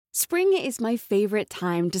Spring is my favorite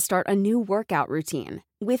time to start a new workout routine.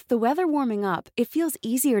 With the weather warming up, it feels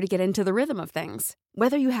easier to get into the rhythm of things.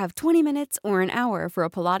 Whether you have 20 minutes or an hour for a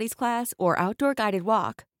Pilates class or outdoor guided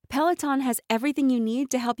walk, Peloton has everything you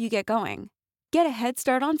need to help you get going. Get a head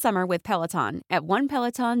start on summer with Peloton at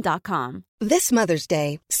onepeloton.com. This Mother's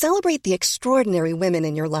Day, celebrate the extraordinary women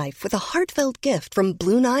in your life with a heartfelt gift from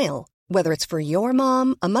Blue Nile. Whether it's for your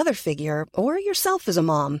mom, a mother figure, or yourself as a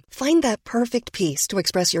mom, find that perfect piece to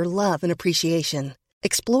express your love and appreciation.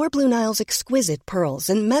 Explore Blue Nile's exquisite pearls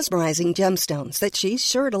and mesmerizing gemstones that she's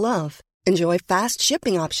sure to love. Enjoy fast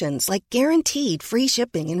shipping options like guaranteed free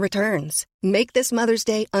shipping and returns. Make this Mother's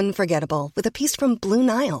Day unforgettable with a piece from Blue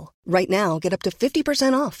Nile. Right now, get up to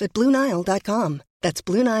 50% off at BlueNile.com. That's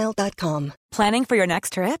BlueNile.com. Planning for your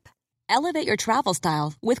next trip? Elevate your travel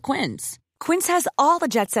style with Quince. Quince has all the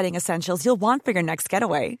jet-setting essentials you'll want for your next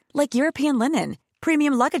getaway, like European linen,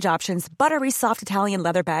 premium luggage options, buttery soft Italian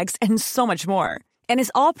leather bags, and so much more. And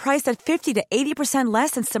is all priced at 50 to 80% less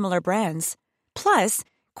than similar brands. Plus,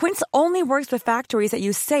 Quince only works with factories that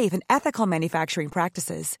use safe and ethical manufacturing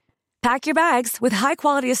practices. Pack your bags with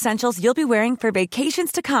high-quality essentials you'll be wearing for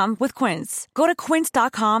vacations to come with Quince. Go to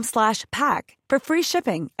quince.com/pack for free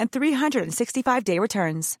shipping and 365-day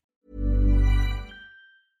returns.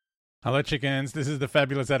 Hello, chickens. This is the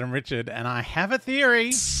fabulous Adam Richard, and I have a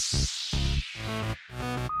theory.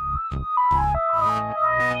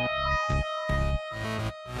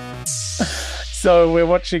 So we're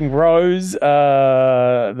watching Rose,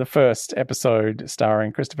 the first episode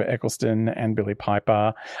starring Christopher Eccleston and Billie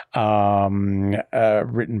Piper,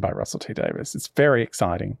 written by Russell T Davies. It's very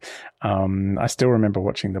exciting. I still remember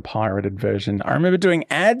watching the pirated version. I remember doing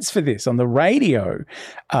ads for this on the radio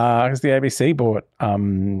because the ABC bought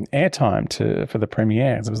airtime for the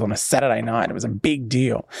premiere. It was on a Saturday night. It was a big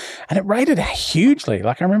deal. And it rated hugely.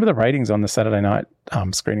 Like, I remember the ratings on the Saturday night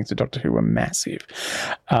screenings of Doctor Who were massive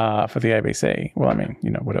for the ABC. Well, I mean, you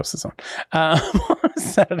know, what else is on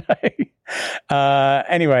Saturday?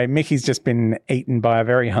 Anyway, Mickey's just been eaten by a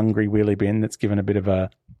very hungry wheelie bin that's given a bit of a...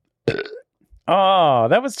 Oh,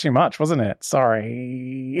 that was too much, wasn't it?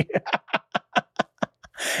 Sorry.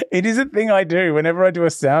 It is a thing I do. Whenever I do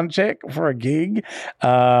a sound check for a gig,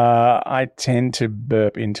 I tend to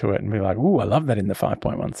burp into it and be like, ooh, I love that in the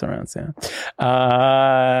 5.1 surround sound.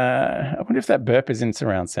 I wonder if that burp is in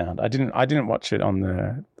surround sound. I didn't watch it on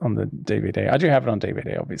the DVD. I do have it on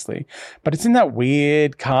DVD, obviously, but it's in that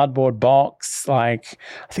weird cardboard box. Like,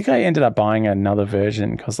 I think I ended up buying another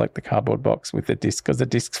version because, like, the cardboard box with the disc, because the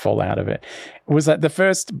discs fall out of it. It was like the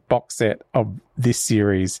first box set of this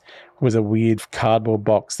series was a weird cardboard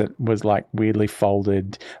box that was like weirdly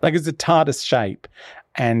folded, like it's a TARDIS shape,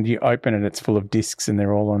 and you open it, it's full of discs, and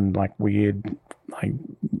they're all on like weird, like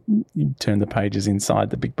you turn the pages inside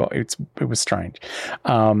the big box. It was strange,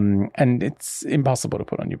 and it's impossible to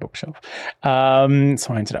put on your bookshelf. So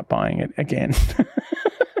I ended up buying it again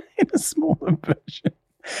in a smaller version.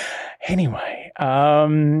 Anyway, I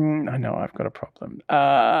know I've got a problem.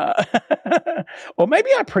 Or maybe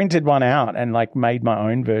I printed one out and like made my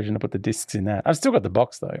own version to put the discs in that. I've still got the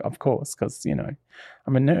box though, of course, because, you know,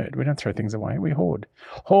 I'm a nerd. We don't throw things away. We hoard.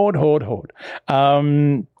 Hoard.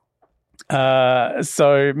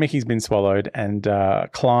 So Mickey's been swallowed, and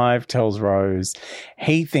Clive tells Rose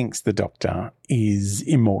he thinks the Doctor is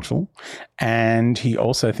immortal, and he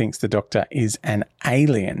also thinks the Doctor is an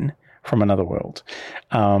alien from another world.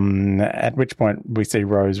 At which point we see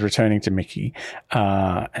Rose returning to Mickey,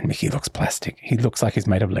 and Mickey looks plastic. He looks like he's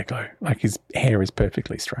made of Lego. Like his hair is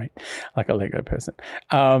perfectly straight, like a Lego person.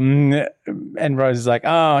 And Rose is like,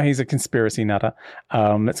 oh, he's a conspiracy nutter.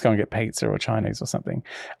 Let's go and get pizza or Chinese or something.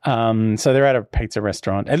 So they're at a pizza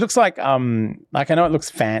restaurant. It looks like I know it looks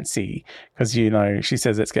fancy because, you know, she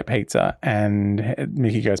says, let's get pizza. And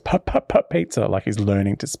Mickey goes, pop, pop, pop, pizza, like he's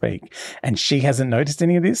learning to speak. And she hasn't noticed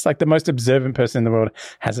any of this. Like, the most observant person in the world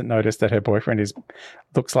hasn't noticed that her boyfriend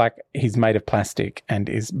looks like he's made of plastic and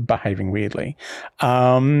is behaving weirdly.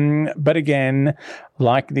 But again,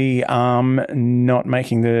 like the arm not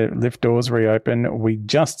making the lift doors reopen, we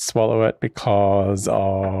just swallow it because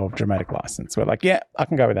of dramatic license. We're like, yeah, I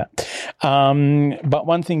can go with that. But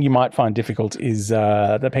one thing you might find difficult is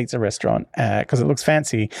the pizza restaurant, because it looks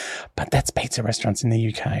fancy, but that's pizza restaurants in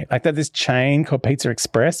the UK. Like, there's this chain called Pizza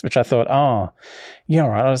Express, which I thought, oh, yeah, all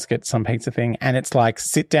right, I'll just get some pizza thing. And it's like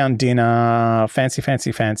sit-down dinner,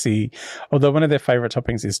 fancy. Although one of their favorite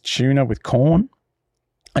toppings is tuna with corn.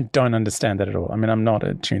 I don't understand that at all. I mean, I'm not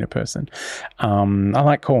a tuna person. I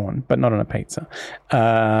like corn, but not on a pizza.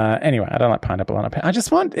 Anyway, I don't like pineapple on a pizza. I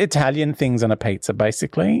just want Italian things on a pizza,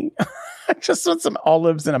 basically. I just want some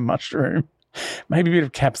olives and a mushroom. maybe a bit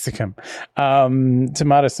of capsicum,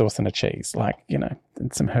 tomato sauce and a cheese, like, you know,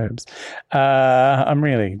 and some herbs. I'm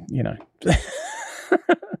really, you know,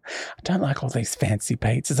 I don't like all these fancy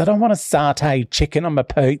pizzas. I don't want a satay chicken on my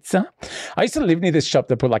pizza. I used to live near this shop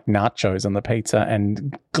that put like nachos on the pizza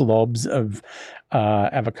and globs of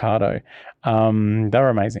avocado. They were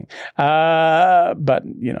amazing. But,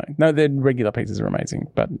 you know, no, the regular pizzas are amazing.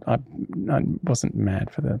 But I wasn't mad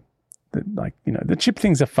for the like, you know, the chip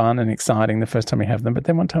things are fun and exciting the first time you have them. But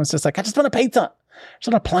then one time it's just like, I just want a pizza. I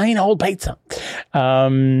just want a plain old pizza.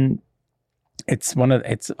 I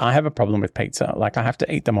have a problem with pizza. Like, I have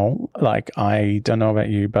to eat them all. Like, I don't know about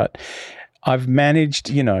you, but I've managed,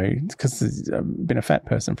 you know, because I've been a fat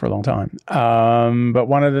person for a long time. But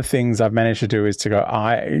one of the things I've managed to do is to go,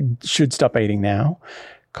 I should stop eating now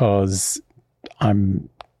because I'm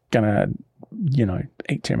going to, you know,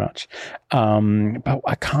 eat too much. But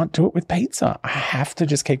I can't do it with pizza. I have to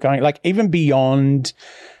just keep going. Like, even beyond,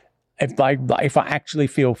 if I actually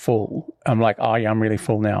feel full, I'm like, oh yeah, I'm really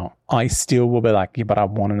full now. I still will be like, yeah, but I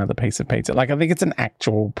want another piece of pizza. Like, I think it's an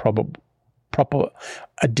actual proper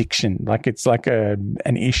addiction. Like, it's like an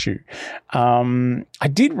issue. I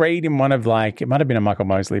did read in one of, like, it might have been a Michael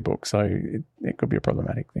Mosley book, so it could be a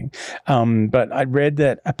problematic thing. But I read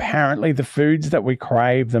that apparently the foods that we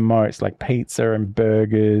crave the most, like pizza and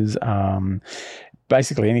burgers,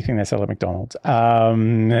 basically anything they sell at McDonald's,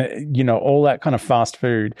 you know, all that kind of fast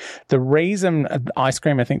food. The reason ice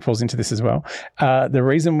cream, I think, falls into this as well. The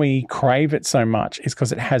reason we crave it so much is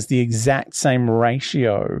because it has the exact same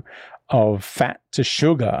ratio of fat to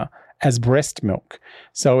sugar as breast milk.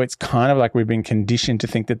 So it's kind of like we've been conditioned to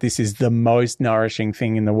think that this is the most nourishing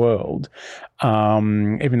thing in the world,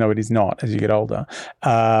 even though it is not as you get older.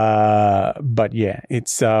 But yeah,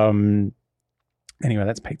 it's anyway,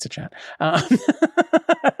 that's pizza chat.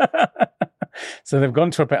 So they've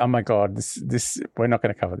gone to oh my God, this we're not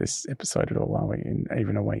going to cover this episode at all, are we? In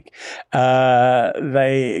even a week.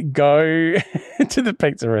 They go to the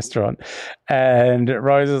pizza restaurant and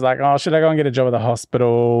Rose is like, oh, should I go and get a job at the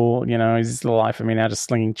hospital? You know, is this the life for me now, just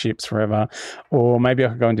slinging chips forever? Or maybe I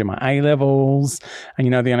could go and do my A-levels. And,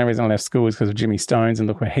 you know, the only reason I left school is because of Jimmy Stones, and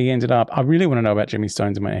look where he ended up. I really want to know about Jimmy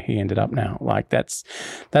Stones and where he ended up now. Like, that's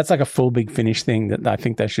like a full Big Finish thing that I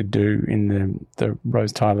think they should do in the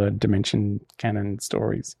Rose Tyler Dimension canon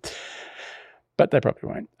stories. But they probably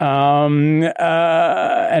won't.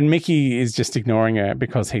 And Mickey is just ignoring her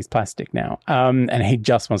because he's plastic now. And he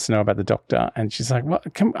just wants to know about the doctor. And she's like, "What?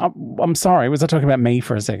 I'm sorry. Was I talking about me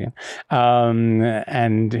for a second?"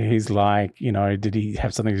 And he's like, you know, did he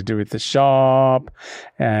have something to do with the shop?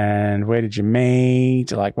 And where did you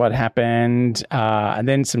meet? Like, what happened? And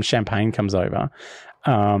then some champagne comes over.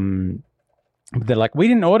 They're like, we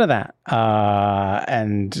didn't order that.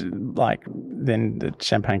 And like, then the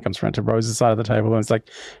champagne comes around to Rose's side of the table, and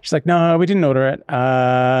she's like, no, we didn't order it.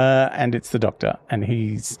 And it's the doctor, and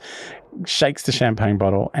he's shakes the champagne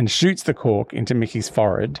bottle and shoots the cork into Mickey's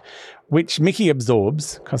forehead, which Mickey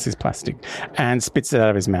absorbs because he's plastic, and spits it out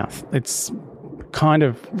of his mouth. It's kind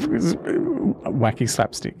of wacky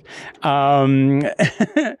slapstick.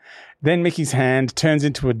 Then Mickey's hand turns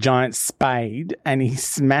into a giant spade and he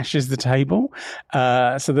smashes the table.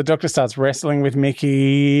 So the doctor starts wrestling with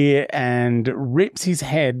Mickey and rips his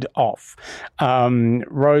head off.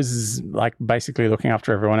 Rose is like basically looking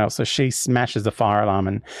after everyone else. So she smashes the fire alarm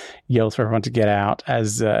and yells for everyone to get out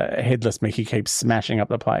as headless Mickey keeps smashing up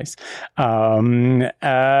the place.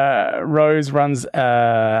 Rose runs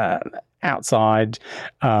outside,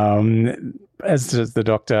 as does the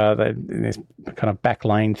doctor. They in this kind of back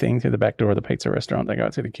lane thing through the back door of the pizza restaurant. They go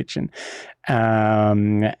out through the kitchen,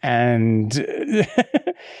 and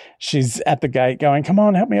she's at the gate going, "Come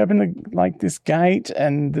on, help me open this gate."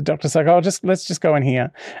 And the doctor's like, "Oh, let's just go in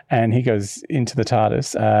here." And he goes into the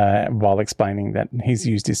TARDIS while explaining that he's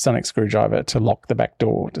used his sonic screwdriver to lock the back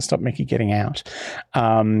door to stop Mickey getting out.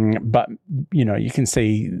 But you know, you can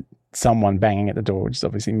see someone banging at the door, which is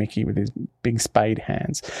obviously Mickey with his big spade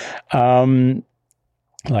hands.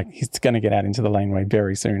 Like he's going to get out into the laneway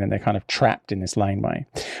very soon, and they're kind of trapped in this laneway,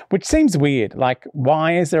 which seems weird. Like,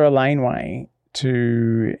 why is there a laneway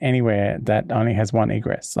to anywhere that only has one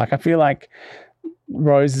egress? Like, I feel like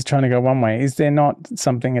Rose is trying to go one way. Is there not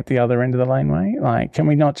something at the other end of the laneway? Like, can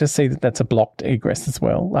we not just see that that's a blocked egress as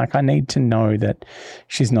well? Like, I need to know that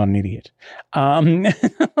she's not an idiot.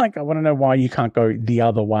 Like, I want to know why you can't go the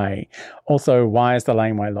other way. Also, why is the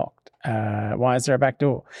laneway locked? Why is there a back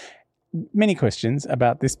door? Many questions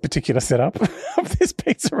about this particular setup of this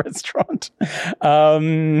pizza restaurant.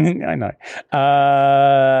 I know.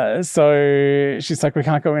 So she's like, we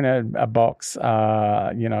can't go in a box,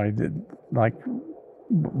 you know, like,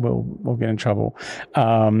 we'll get in trouble.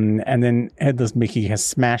 And then Headless Mickey has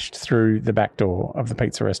smashed through the back door of the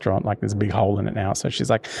pizza restaurant. Like there's a big hole in it now. So she's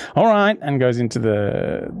like, all right, and goes into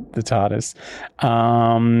the TARDIS.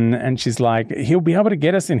 And she's like, he'll be able to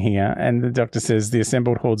get us in here. And the Doctor says the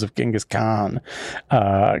assembled hordes of Genghis Khan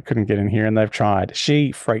couldn't get in here, and they've tried.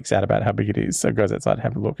 She freaks out about how big it is, so goes outside to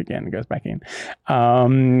have a look again and goes back in.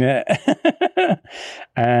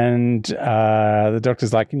 And the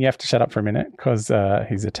Doctor's like, you have to shut up for a minute, because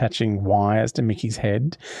he's attaching wires to Mickey's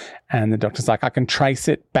head. And the Doctor's like, I can trace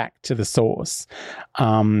it back to the source.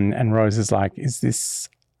 And Rose is like, is this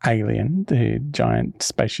Alien, the giant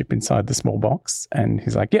spaceship inside the small box? And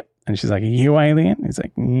he's like, yep. And she's like, are you Alien? He's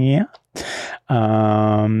like, yeah.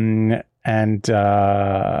 And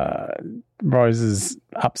Rose is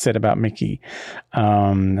upset about Mickey.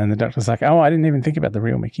 And the Doctor's like, oh, I didn't even think about the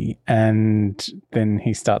real Mickey. And then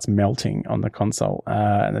he starts melting on the console.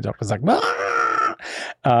 And the Doctor's like,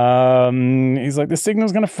 he's like, the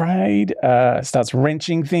signal's going to fade. Starts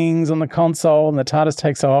wrenching things on the console, and the TARDIS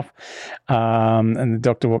takes off. And the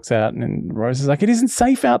Doctor walks out, and Rose is like, it isn't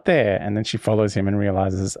safe out there. And then she follows him and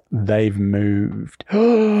realizes they've moved.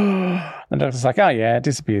 The Doctor's like, oh yeah, it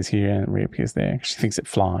disappears here and it reappears there. She thinks it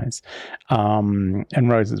flies. And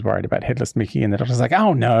Rose is worried about Headless Mickey, and the Doctor's like,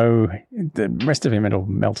 oh no, the rest of him had all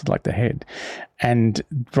melted like the head. And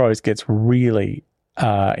Rose gets really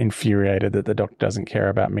infuriated that the Doctor doesn't care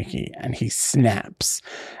about Mickey, and he snaps.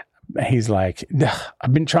 He's like,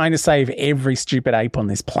 I've been trying to save every stupid ape on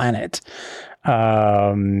this planet.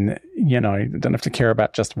 Don't have to care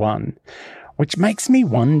about just one. Which makes me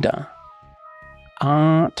wonder,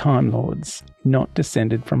 are Time Lords not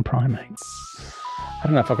descended from primates? I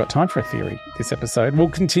don't know if I've got time for a theory this episode. We'll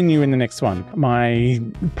continue in the next one. My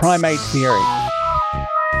primate theory.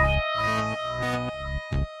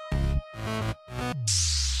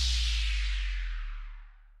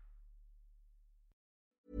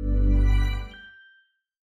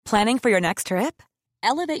 Planning for your next trip?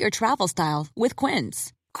 Elevate your travel style with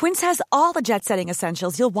Quince. Quince has all the jet-setting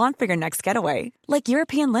essentials you'll want for your next getaway, like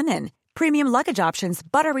European linen, premium luggage options,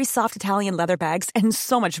 buttery soft Italian leather bags, and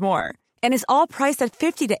so much more. And is all priced at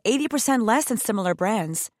 50 to 80% less than similar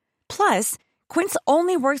brands. Plus, Quince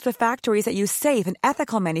only works with factories that use safe and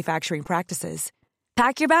ethical manufacturing practices.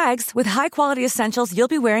 Pack your bags with high-quality essentials you'll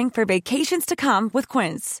be wearing for vacations to come with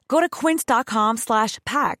Quince. Go to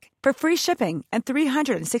quince.com/pack for free shipping and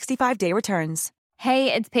 365-day returns.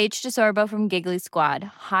 Hey, it's Paige DeSorbo from Giggly Squad.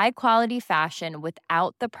 High quality fashion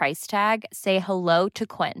without the price tag. Say hello to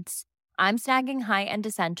Quince. I'm snagging high-end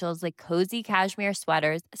essentials like cozy cashmere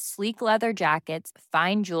sweaters, sleek leather jackets,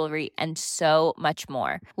 fine jewelry, and so much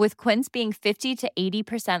more. With Quince being 50 to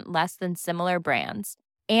 80% less than similar brands.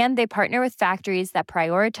 And they partner with factories that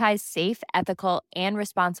prioritize safe, ethical, and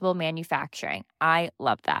responsible manufacturing. I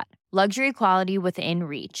love that. Luxury quality within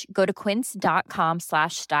reach. Go to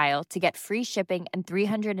quince.com/style to get free shipping and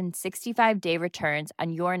 365-day returns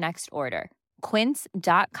on your next order.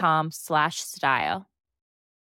 Quince.com/style.